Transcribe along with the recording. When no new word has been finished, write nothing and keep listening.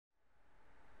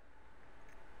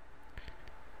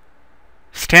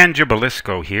Stan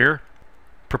Gibilisco here,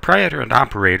 proprietor and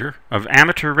operator of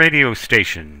amateur radio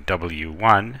station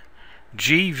W1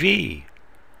 GV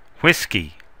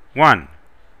Whiskey 1.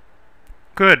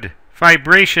 Good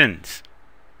vibrations.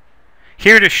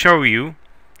 Here to show you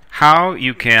how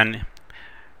you can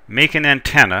make an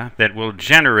antenna that will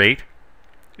generate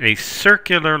a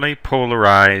circularly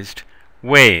polarized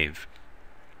wave.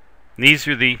 These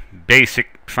are the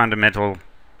basic fundamental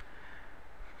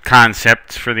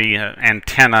concepts for the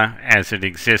antenna as it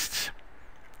exists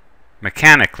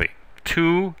mechanically.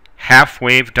 Two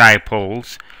half-wave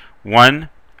dipoles, one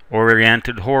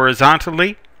oriented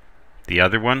horizontally, the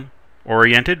other one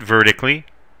oriented vertically.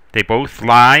 They both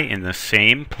lie in the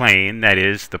same plane, that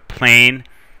is, the plane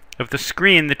of the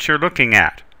screen that you're looking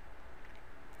at.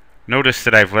 Notice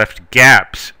that I've left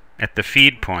gaps at the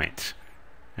feed points,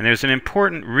 and there's an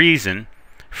important reason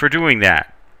for doing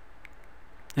that.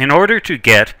 In order to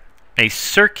get a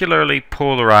circularly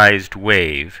polarized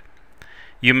wave,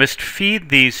 you must feed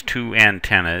these two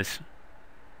antennas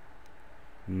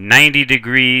 90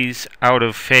 degrees out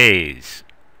of phase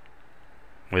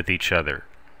with each other.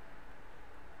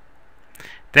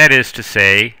 That is to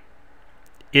say,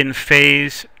 in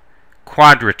phase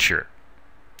quadrature.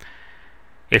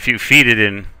 If you feed it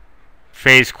in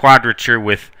phase quadrature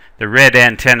with the red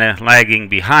antenna lagging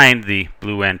behind the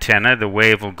blue antenna, the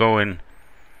wave will go in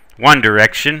one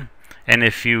direction, and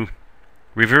if you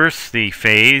reverse the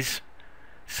phase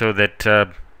so that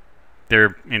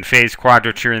they're in phase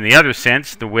quadrature in the other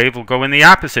sense, the wave will go in the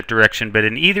opposite direction. But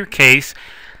in either case,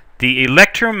 the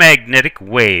electromagnetic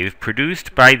wave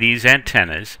produced by these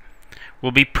antennas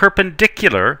will be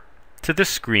perpendicular to the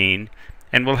screen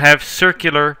and will have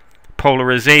circular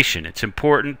polarization. It's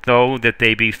important, though, that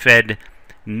they be fed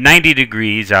 90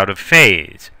 degrees out of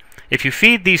phase. If you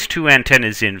feed these two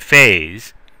antennas in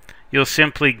phase, you'll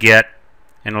simply get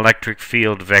an electric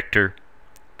field vector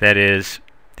that is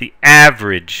the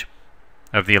average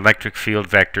of the electric field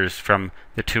vectors from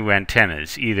the two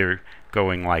antennas, either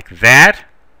going like that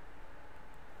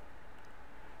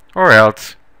or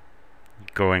else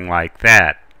going like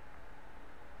that,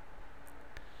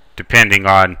 depending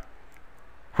on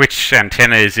which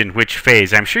antenna is in which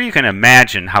phase. I'm sure you can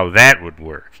imagine how that would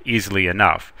work easily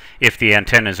enough if the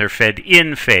antennas are fed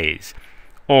in phase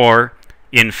or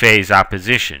in phase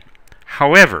opposition.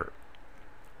 However,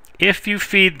 if you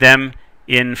feed them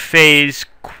in phase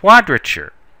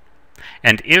quadrature,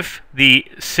 and if the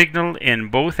signal in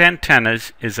both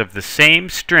antennas is of the same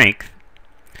strength,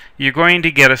 you're going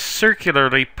to get a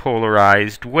circularly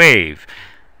polarized wave.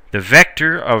 The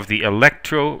vector of the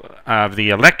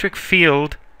electric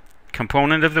field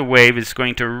component of the wave is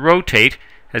going to rotate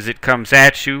as it comes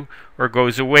at you or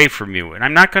goes away from you. And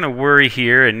I'm not going to worry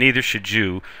here, and neither should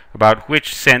you, about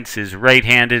which sense is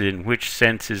right-handed and which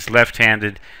sense is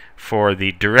left-handed for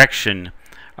the direction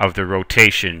of the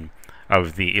rotation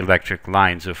of the electric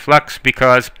lines of flux,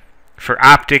 because for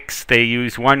optics they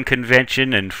use one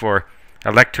convention, and for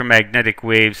electromagnetic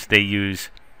waves they use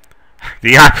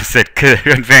the opposite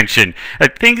convention.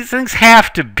 Things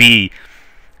have to be,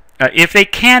 if they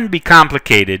can be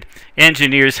complicated,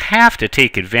 engineers have to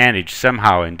take advantage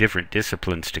somehow in different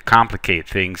disciplines to complicate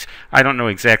things. I don't know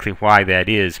exactly why that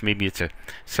is. Maybe it's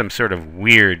some sort of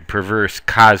weird, perverse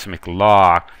cosmic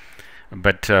law,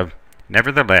 but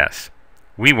nevertheless,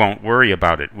 we won't worry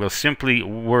about it. We'll simply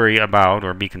worry about,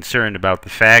 or be concerned about, the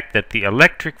fact that the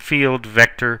electric field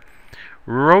vector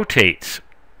rotates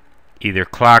either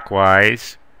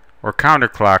clockwise or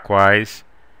counterclockwise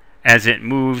as it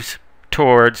moves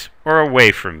towards or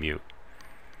away from you.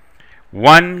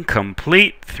 One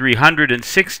complete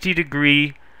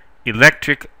 360-degree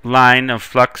electric line of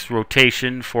flux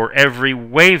rotation for every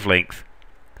wavelength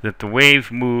that the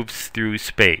wave moves through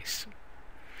space.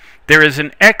 There is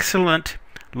an excellent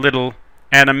little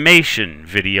animation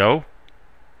video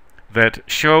that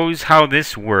shows how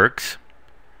this works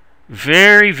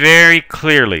very, very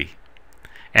clearly.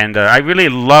 And I really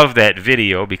love that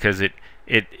video because it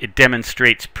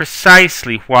demonstrates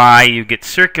precisely why you get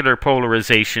circular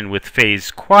polarization with phase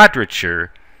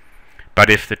quadrature, but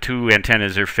if the two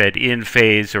antennas are fed in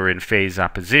phase or in phase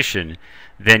opposition,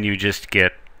 then you just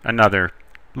get another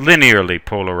linearly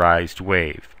polarized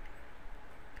wave.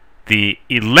 The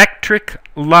electric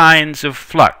lines of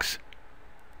flux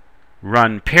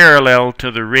run parallel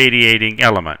to the radiating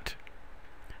element.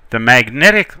 The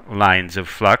magnetic lines of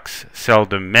flux,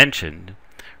 seldom mentioned,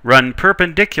 run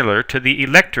perpendicular to the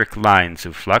electric lines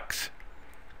of flux,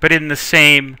 but in the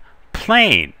same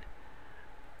plane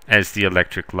as the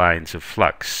electric lines of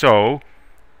flux. So,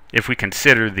 if we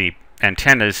consider the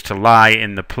antennas to lie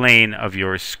in the plane of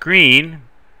your screen,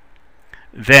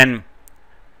 then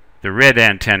The red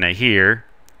antenna here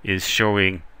is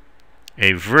showing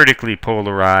a vertically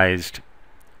polarized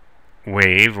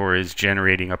wave, or is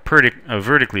generating a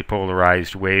vertically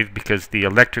polarized wave, because the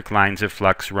electric lines of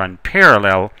flux run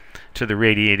parallel to the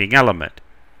radiating element.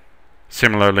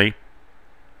 Similarly,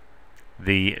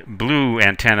 the blue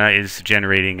antenna is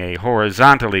generating a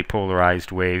horizontally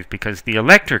polarized wave because the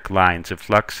electric lines of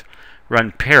flux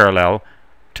run parallel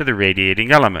to the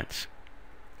radiating elements,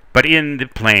 but in the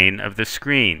plane of the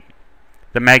screen.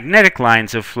 The magnetic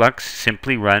lines of flux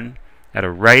simply run at a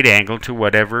right angle to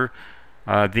whatever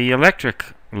the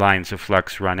electric lines of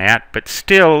flux run at, but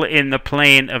still in the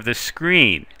plane of the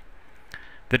screen.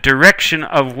 The direction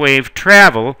of wave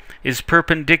travel is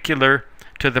perpendicular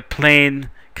to the plane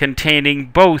containing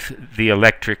both the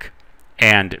electric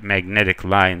and magnetic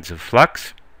lines of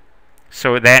flux.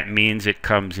 So that means it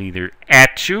comes either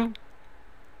at you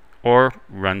or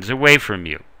runs away from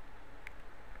you.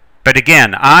 But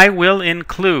again, I will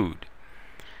include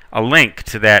a link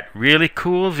to that really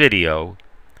cool video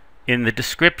in the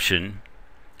description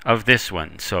of this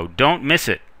one, so don't miss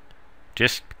it.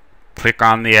 Just click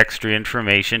on the extra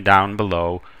information down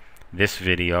below this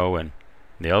video and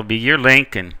there'll be your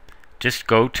link, and just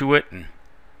go to it and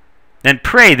then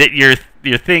pray that your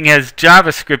thing has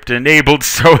JavaScript enabled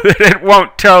so that it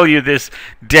won't tell you this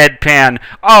deadpan,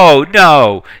 oh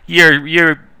no,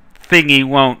 your thingy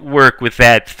won't work with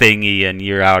that thingy and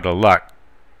you're out of luck.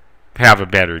 Have a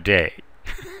better day.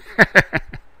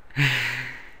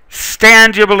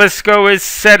 Stan Gibilisco is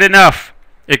said enough,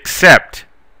 except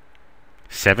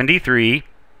 73,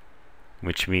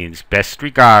 which means best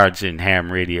regards in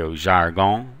ham radio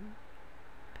jargon,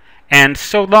 and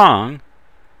so long,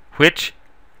 which,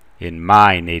 in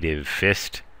my native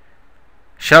fist,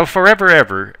 shall forever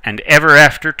ever and ever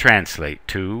after translate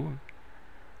to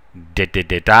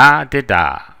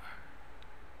da-da-da-da-da-da.